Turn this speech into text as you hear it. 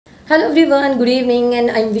Hello everyone, good evening, and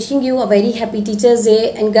I'm wishing you a very happy Teachers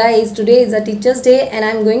Day. And guys, today is a Teachers Day and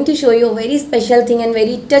I'm going to show you a very special thing and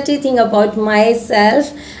very touchy thing about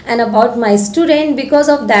myself and about my student. Because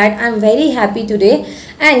of that, I'm very happy today.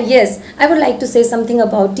 And yes, I would like to say something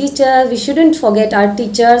about teachers. We shouldn't forget our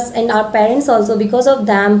teachers and our parents also. Because of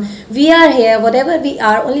them, we are here, whatever we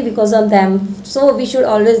are, only because of them. So we should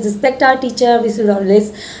always respect our teacher, we should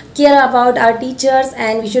always care about our teachers,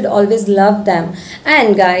 and we should always love them.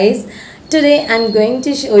 And guys, today I'm going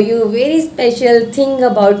to show you a very special thing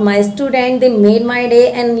about my student. They made my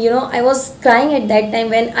day, and I was crying at that time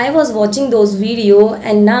when I was watching those video,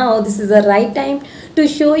 and now this is the right time to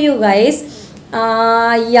show you guys.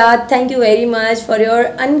 Yeah, thank you very much for your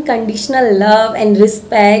unconditional love and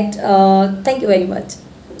respect. Thank you very much.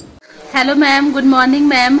 Hello ma'am, good morning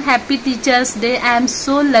ma'am. Happy Teachers Day. I am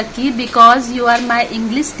so lucky because you are my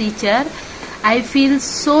English teacher. I feel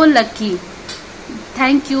so lucky.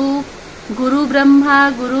 Thank you. Guru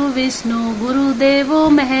Brahma, Guru Vishnu, Guru Devo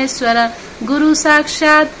Maheshwara, Guru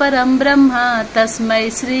Sakshat Param Brahma,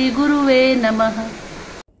 Tasmai Sri Guruve Namaha.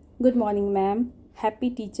 Good morning ma'am. Happy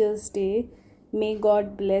Teachers Day. May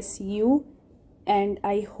God bless you, and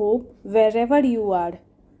I hope wherever you are,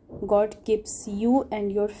 God keeps you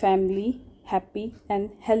and your family happy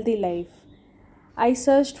and healthy life. I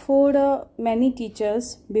searched for many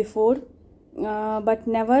teachers before, but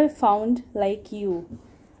never found like you.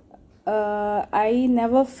 I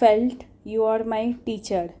never felt you are my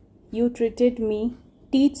teacher. You treated me,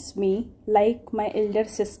 teach me like my elder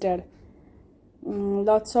sister.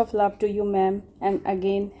 Lots of love to you, ma'am, and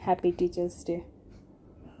again, happy Teachers Day.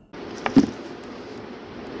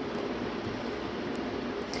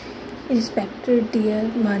 Respected dear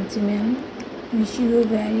Mansi ma'am, wish you a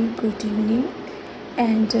very good evening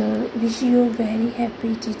and wish you a very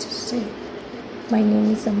happy Teachers Day. My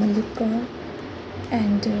name is Amandeep Kaur,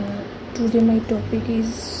 and today my topic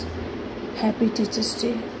is Happy Teachers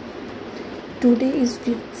Day. Today is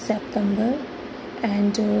 5th September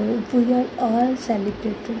and we are all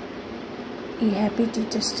celebrating a Happy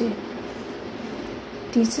Teachers Day.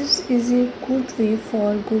 Teachers is a good way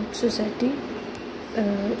for good society.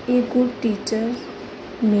 A good teacher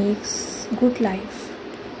makes good life,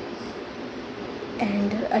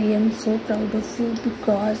 and I am so proud of you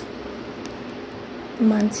because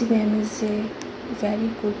Mansi ma'am is a very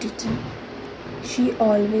good teacher. She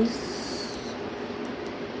always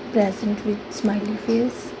present with smiley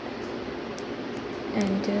face,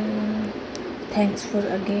 and thanks for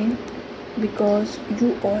again because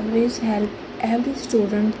you always help every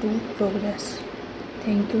student to progress.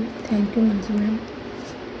 Thank you Mansi ma'am.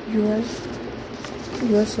 You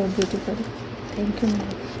are so beautiful. Thank you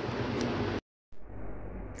ma'am.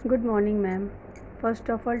 Good morning ma'am. First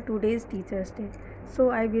of all, today is Teachers Day, so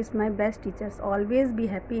I wish my best teachers always be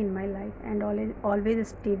happy in my life and always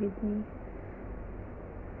stay with me.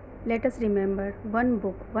 Let us remember, one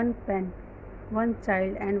book, one pen, one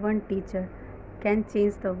child and one teacher can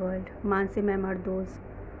change the world. Mansi ma'am are those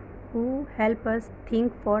who help us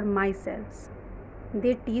think for myself.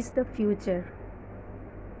 They teach the future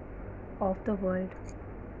of the world.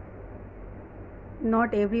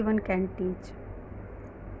 Not everyone can teach.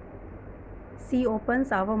 She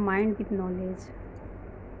opens our mind with knowledge.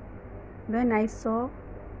 When I saw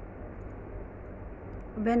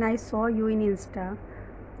you in Insta,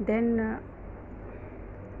 then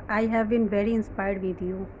I have been very inspired with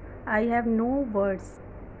you. I have no words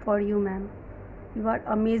for you, ma'am. You are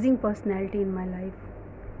amazing personality in my life.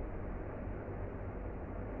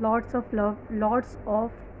 Lots of love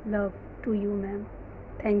to you, ma'am.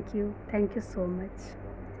 Thank you so much.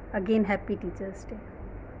 Again, happy Teachers Day.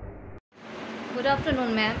 Good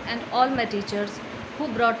afternoon ma'am and all my teachers who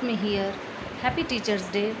brought me here. Happy Teachers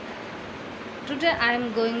Day. Today I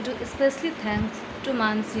am going to especially thanks to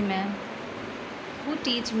Mansi ma'am who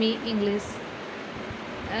teach me English.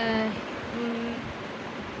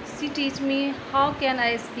 She teach me how can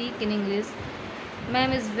I speak in English.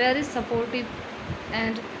 Ma'am is very supportive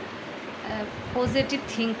and positive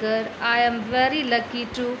thinker. I am very lucky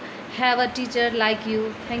to have a teacher like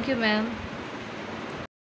you. Thank you ma'am.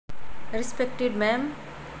 Respected ma'am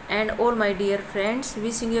and all my dear friends,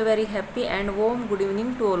 wishing you a very happy and warm good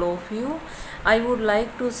evening to all of you. I would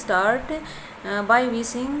like to start by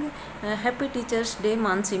wishing Happy Teachers Day,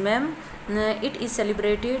 Mansi ma'am. It is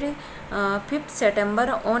celebrated 5th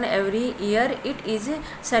September on every year. It is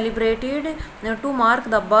celebrated to mark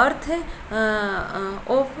the birth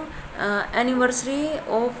of anniversary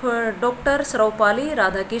of Dr. Saraupali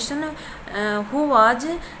Radhakrishnan, who was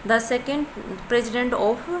the second president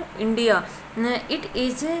of India. It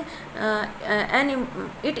is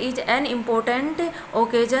an important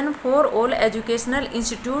occasion for all educational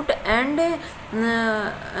institute and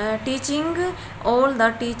teaching all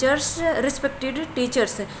the teachers, respected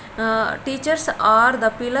teachers. Teachers are the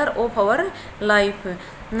pillar of our life.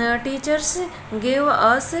 Teachers give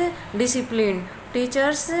us discipline.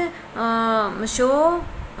 Teachers show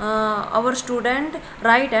our student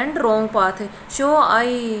right and wrong path. So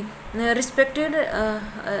I respect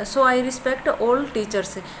all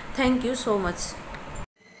teachers. Thank you so much.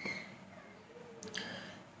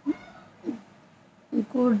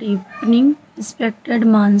 Good evening, respected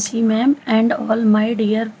Mansi ma'am and all my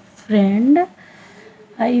dear friend.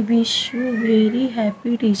 I wish you very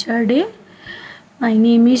happy Teacher Day. My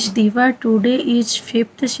name is Diva. Today is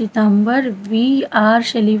 5th September. We are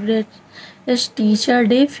celebrating Teacher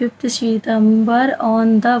Day 5th September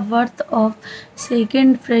on the birth of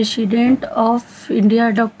second President of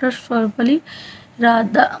India, Dr. Sarvapalli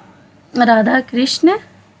Radhakrishnan.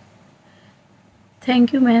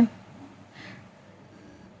 Thank you, ma'am.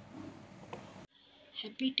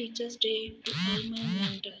 Happy Teachers Day to all my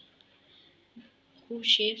mentor who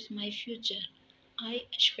shapes my future. I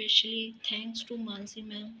especially thanks to Mansi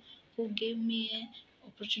ma'am who gave me an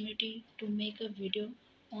opportunity to make a video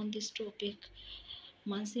on this topic.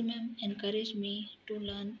 Mansi ma'am encouraged me to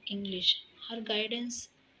learn English. Her guidance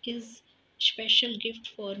is special gift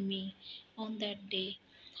for me on that day.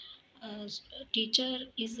 A teacher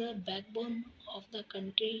is a backbone of the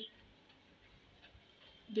country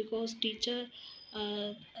because teacher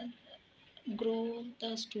uh, grow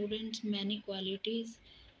the students many qualities,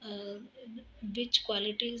 uh, which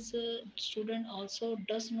qualities student also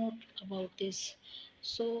does not about this.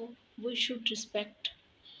 So we should respect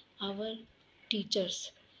our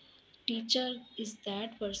teachers. Teacher is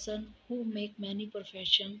that person who make many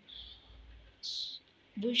profession.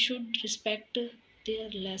 We should respect their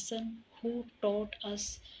lesson who taught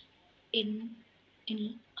us in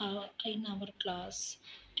in our class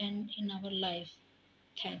and in our life.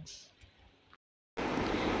 Thanks.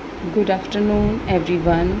 Good afternoon,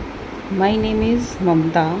 everyone. My name is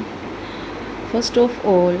Mamta. First of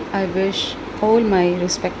all, I wish all my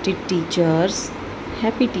respected teachers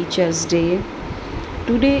Happy Teachers Day.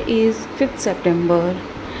 Today is 5th September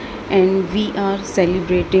and we are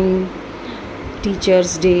celebrating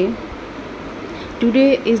Teachers Day.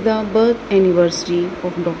 Today is the birth anniversary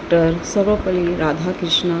of Dr. Sarvapalli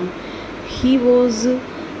Radhakrishnan. He was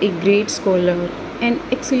a great scholar and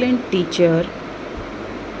excellent teacher.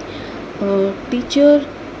 Teacher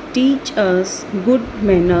teach us good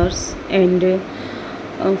manners and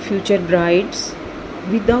future brides.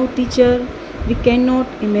 Without teacher, we cannot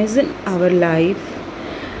imagine our life.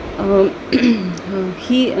 A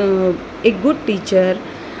good teacher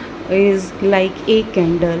is like a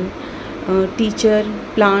candle. Teacher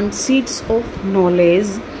plants seeds of knowledge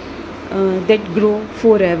that grow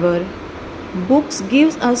forever. Books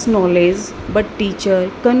gives us knowledge, but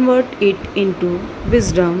teacher convert it into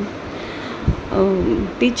wisdom.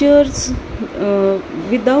 Teachers,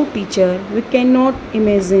 without teacher, we cannot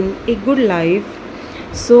imagine a good life.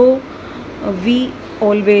 So we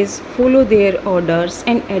always follow their orders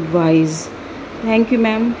and advice. Thank you,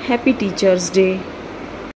 ma'am. Happy Teachers Day.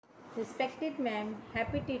 Respected ma'am,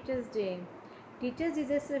 Happy Teachers Day. Teachers is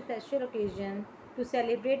a special occasion to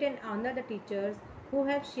celebrate and honor the teachers who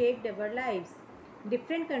have shaped our lives.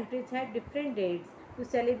 Different countries have different dates to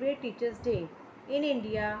celebrate Teachers Day. In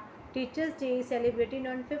India, Teachers Day is celebrated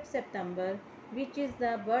on 5th September, which is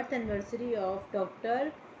the birth anniversary of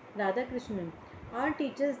Dr. Radhakrishnan. On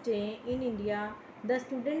Teachers Day in India, the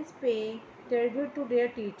students pay tribute to their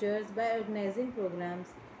teachers by organizing programs,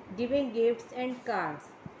 giving gifts and cards,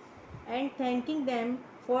 and thanking them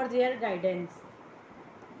for their guidance.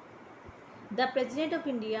 The President of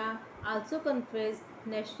India also confers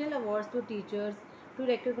national awards to teachers to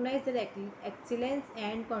recognize their excellence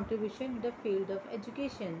and contribution to the field of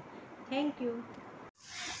education. Thank you.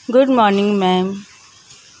 Good morning, ma'am.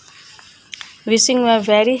 Wishing you a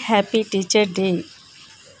very happy Teacher Day.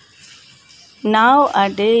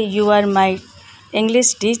 Nowadays, you are my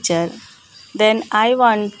English teacher. Then I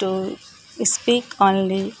want to speak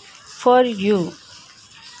only for you.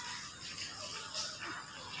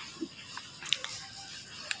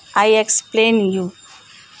 I explain you.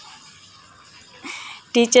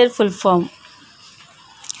 Teacher full form.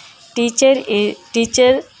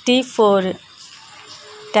 Teacher. T for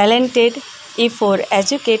talented, E for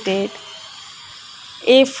educated,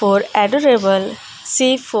 A for adorable,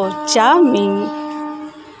 C for charming,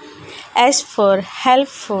 S for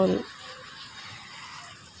helpful,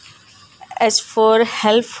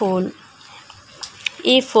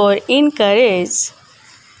 E for encourage,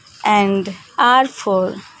 and R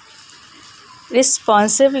for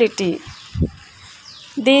responsibility.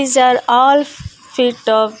 These are all fit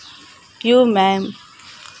of you, ma'am.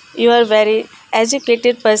 You are very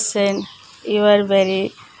educated person. You are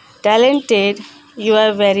very talented. You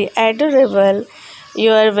are very adorable.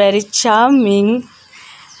 You are very charming.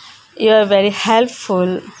 You are very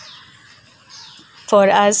helpful for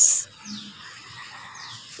us.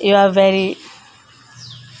 You are very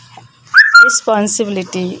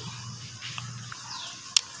responsibility.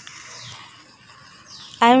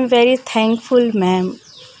 I am very thankful, ma'am.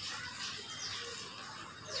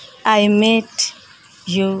 I met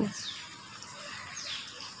you.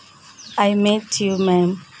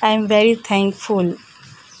 Ma'am. I am very thankful.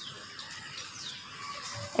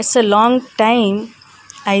 It's a long time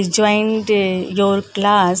I joined your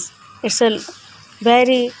class. It's a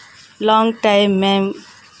very long time, ma'am,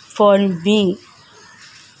 for me.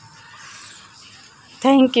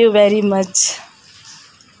 Thank you very much.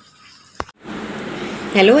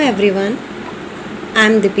 Hello everyone, I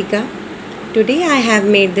am Deepika. Today I have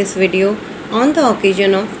made this video on the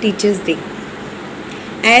occasion of Teachers Day.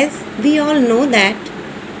 As we all know that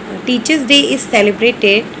Teachers Day is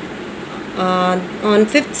celebrated on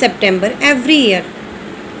 5th September every year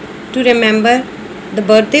to remember the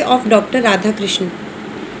birthday of Dr. Radhakrishnan.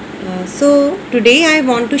 So today I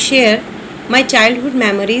want to share my childhood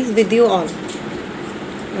memories with you all.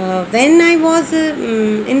 When I was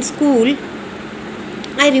in school,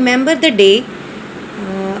 I remember the day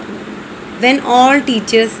when all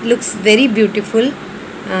teachers looks very beautiful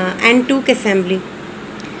and took assembly.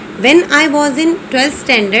 When I was in 12th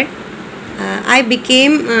standard, I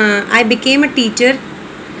became a teacher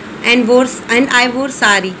and I wore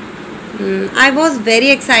sari. I was very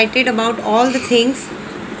excited about all the things.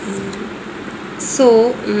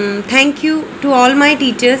 So thank you to all my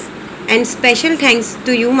teachers and special thanks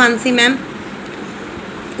to you, Mansi ma'am,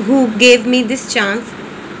 who gave me this chance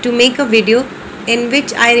to make a video in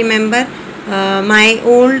which I remember my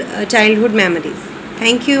old childhood memories.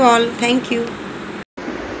 Thank you all. Thank you.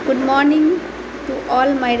 Good morning to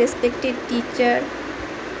all my respected teacher.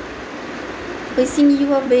 Wishing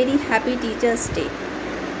you a very happy Teachers Day.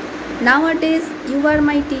 Nowadays you are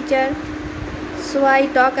my teacher, so I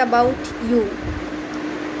talk about you.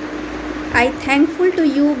 I thankful to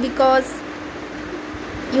you because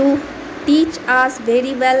you teach us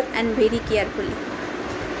very well and very carefully.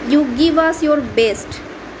 You give us your best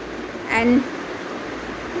and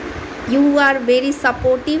you are very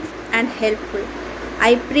supportive and helpful.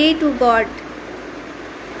 I pray to God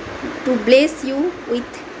to bless you with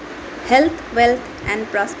health, wealth and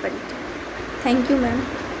prosperity. Thank you, ma'am.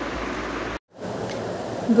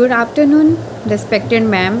 Good afternoon, respected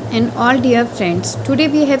ma'am and all dear friends. Today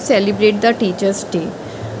we have celebrated the Teachers' Day.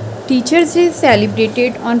 Teachers' Day is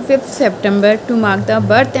celebrated on 5th September to mark the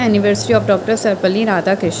birth anniversary of Dr. Sarvepalli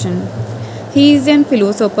Radhakrishnan. He is a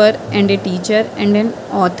philosopher and a teacher and an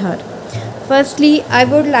author. Firstly, I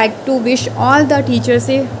would like to wish all the teachers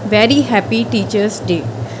a very happy Teachers' Day.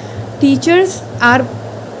 Teachers are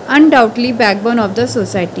undoubtedly backbone of the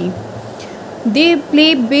society. They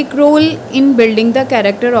play big role in building the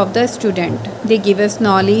character of the student. They give us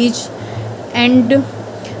knowledge and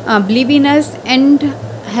believe in us and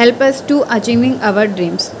help us to achieving our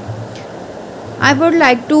dreams. I would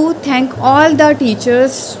like to thank all the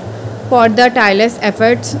teachers for the tireless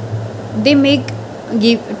efforts they make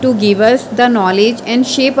to give us the knowledge and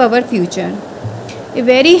shape our future. A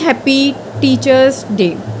very happy Teachers'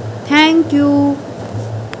 Day. Thank you.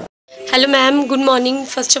 Hello ma'am, good morning.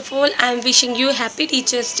 First of all, I am wishing you happy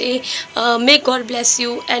Teachers Day. May God bless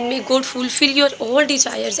you and may God fulfill your all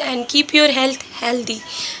desires and keep your health healthy.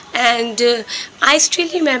 And I still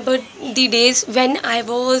remember the days when I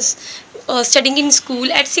was studying in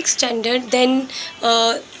school at 6th standard.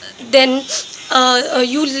 Then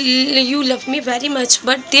you love me very much,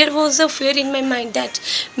 but there was a fear in my mind that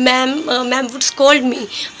ma'am would scold me,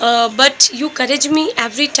 but you encourage me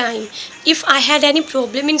every time. If I had any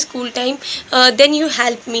problem in school time, then you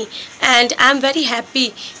help me, and I am very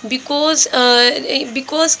happy because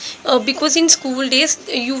in school days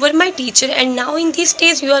you were my teacher, and now in these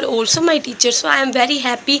days you are also my teacher. So I am very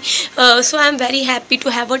happy.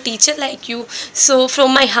 To have a teacher like you. So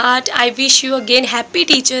from my heart, I wish you again happy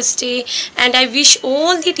Teachers Day, and I wish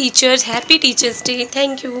all the teachers happy Teachers Day.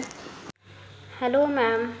 Thank you. Hello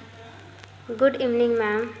ma'am. Good evening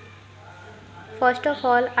ma'am. First of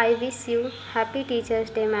all, I wish you happy Teachers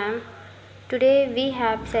Day ma'am. Today we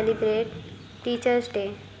have celebrate Teachers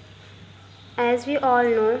Day. As we all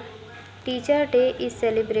know, Teacher Day is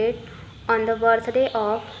celebrated on the birthday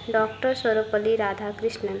of Dr. Sarvepalli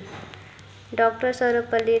Radhakrishnan. Dr.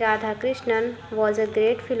 Sarvepalli Radhakrishnan was a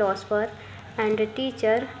great philosopher and a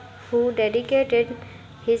teacher who dedicated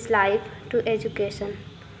his life to education.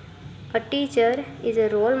 A teacher is a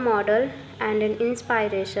role model and an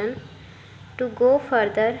inspiration to go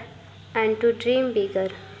further and to dream bigger.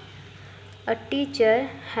 A teacher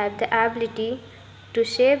has the ability to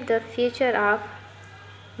shape the future of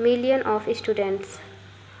millions of students.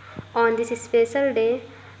 On this special day,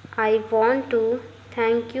 I want to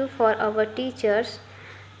thank you for our teachers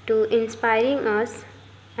to inspiring us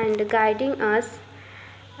and guiding us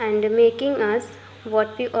and making us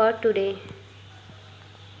what we are today.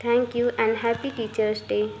 Thank you and happy Teachers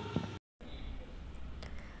Day.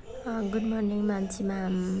 Good morning, Mansi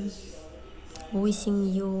ma'am. Wishing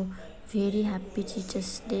you very happy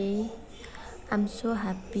Teachers Day. I'm so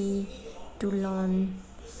happy to learn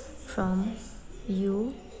from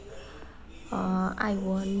you. I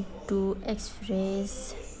want to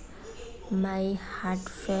express my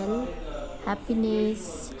heartfelt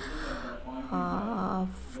happiness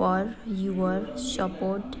for your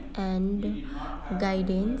support and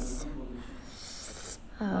guidance.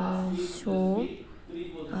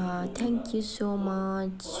 Thank you so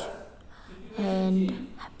much and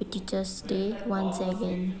happy Teachers Day once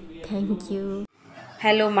again. Thank you.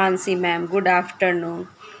 Hello Mansi ma'am, good afternoon.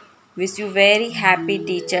 Wish you very happy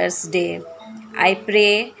Teachers Day. I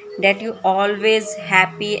pray that you always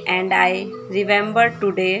happy and I remember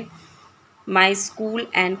today my school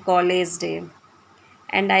and college day.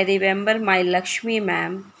 And I remember my Lakshmi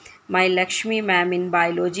ma'am in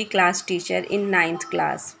biology class teacher in ninth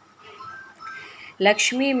class.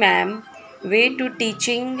 Lakshmi ma'am way to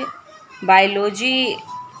teaching biology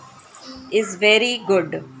is very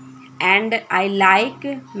good and I like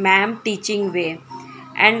ma'am teaching way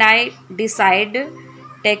and I decide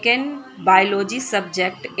taken biology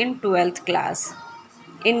subject in 12th class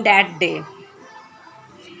in that day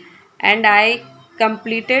and I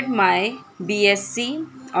completed my BSc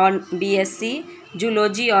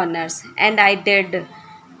Zoology honors and I did.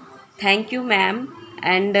 Thank you ma'am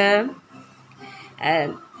and uh,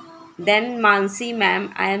 then Mansi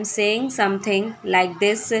ma'am, I am saying something like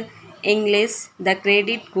this English. The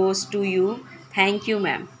credit goes to you. Thank you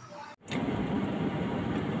ma'am.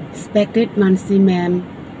 Respected Mansi ma'am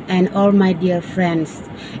and all my dear friends,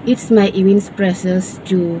 it's my immense pleasure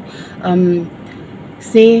to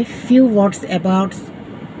say few words about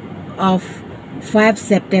of 5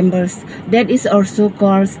 September that is also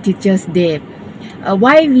called Teachers Day.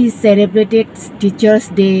 Why we celebrated Teachers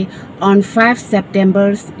Day on 5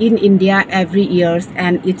 September in India every year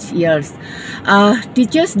and each year.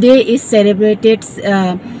 Teachers Day is celebrated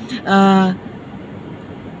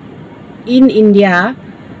in India.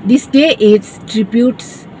 This day is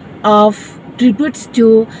tributes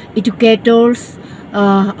to educators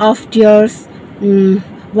of tears,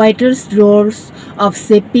 vital roles of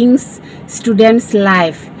shaping students'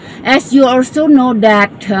 life. As you also know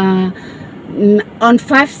that on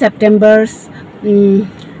 5 September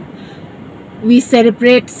we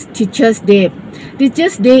celebrate Teachers Day.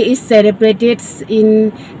 Teachers Day is celebrated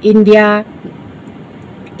in India.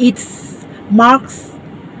 It marks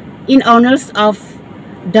in honors of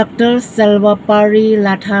Dr. Sarvepalli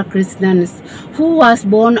Radhakrishnan, who was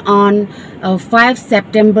born on 5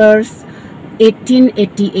 September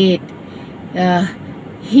 1888.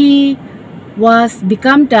 He was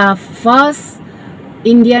become the first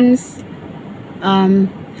Indian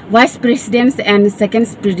vice president and second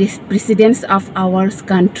president of our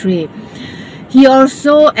country. He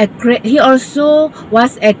also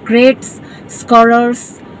was a great scholar,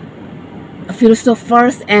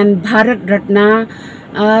 philosophers and Bharat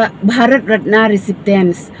Ratna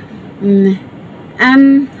recipients.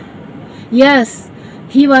 And yes,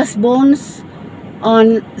 he was born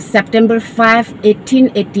on September 5,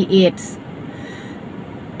 1888.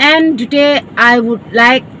 And today I would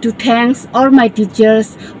like to thank all my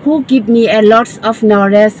teachers who give me a lot of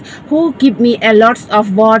knowledge, who give me a lot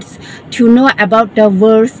of words to know about the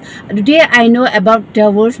words. Today I know about the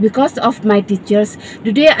words because of my teachers.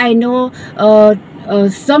 Today I know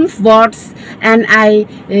some words and I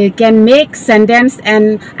can make sentence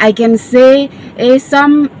and I can say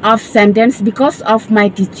some of sentence because of my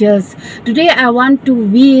teachers. Today I want to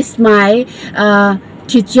wish my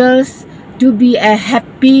teachers to be a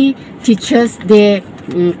happy Teachers Day.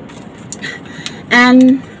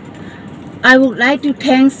 And I would like to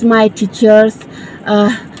thank my teachers,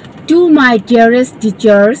 to my dearest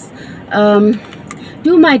teachers,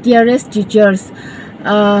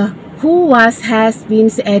 uh, who has been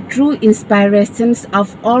a true inspiration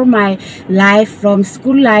of all my life, from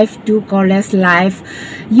school life to college life.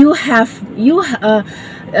 You have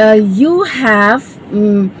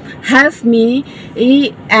helped me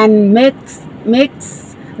and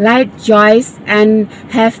makes life joys and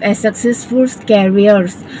have a successful career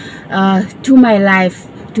to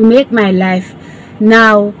make my life.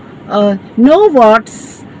 Now, no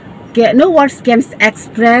words can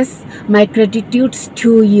express my gratitude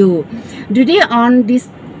to you. Today, on this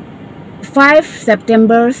 5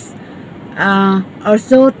 September,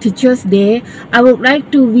 also Teachers Day, I would like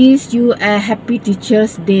to wish you a happy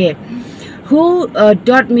Teachers Day, who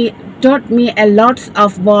taught me a lot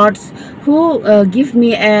of words, who give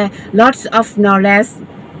me a lots of knowledge.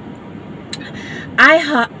 I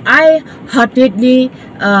heartedly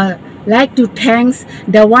like to thank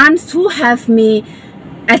the ones who have me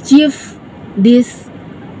achieve this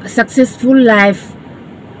successful life.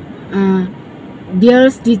 Dear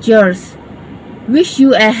teachers, wish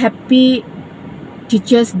you a happy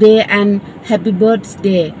Teachers Day and happy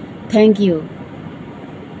birthday. Thank you.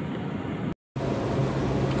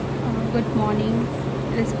 Good morning,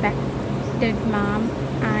 respected ma'am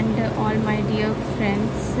and all my dear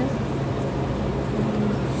friends.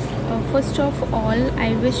 First of all,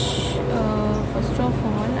 I wish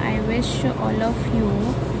all of you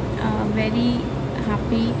a very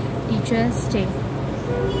happy Teachers Day.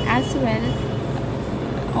 As well,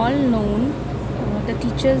 all known, the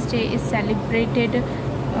Teachers Day is celebrated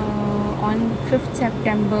on 5th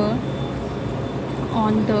September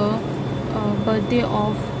on the birthday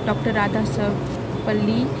of Dr.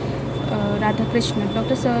 Sarvapalli Radhakrishnan.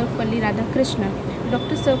 Dr.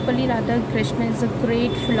 Sarvapalli Radhakrishnan is a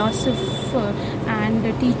great philosopher and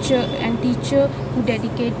a teacher who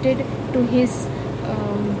dedicated to his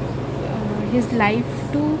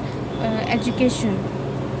life to education.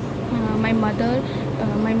 My mother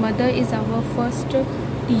is our first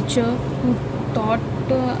teacher who taught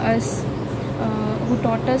us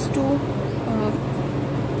to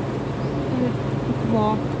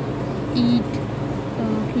walk, eat,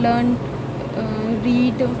 learn,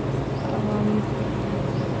 read,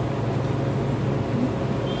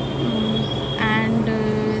 and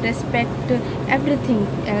respect everything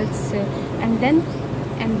else. And then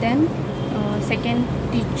second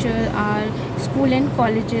teacher are school and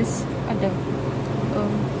colleges other,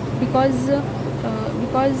 because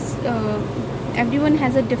everyone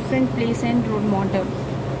has a different place and role model.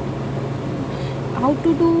 How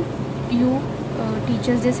to do you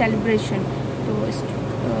Teachers Day celebration? So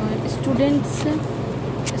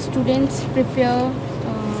students prepare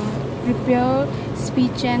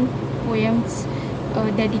speech and poems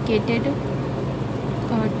dedicated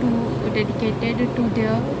to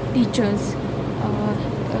their teachers.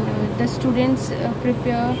 The students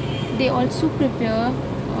they also prepare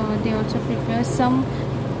some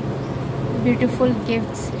beautiful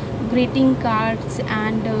gifts, greeting cards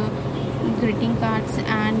and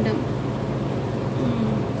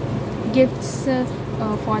gifts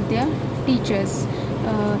for their teachers.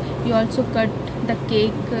 You also cut the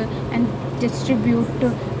cake and distribute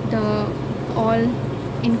the all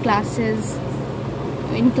in classes.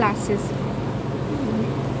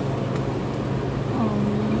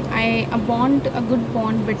 A good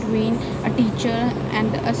bond between a teacher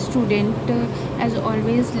and a student has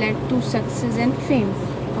always led to success and fame.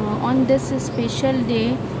 On this special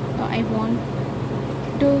day, I want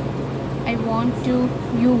to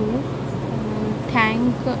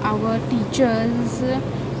thank our teachers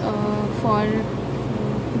for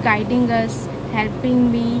guiding us,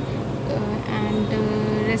 helping me, and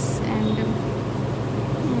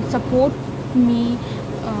support me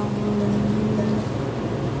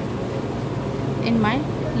in my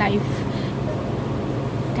life.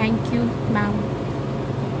 Thank you, ma'am.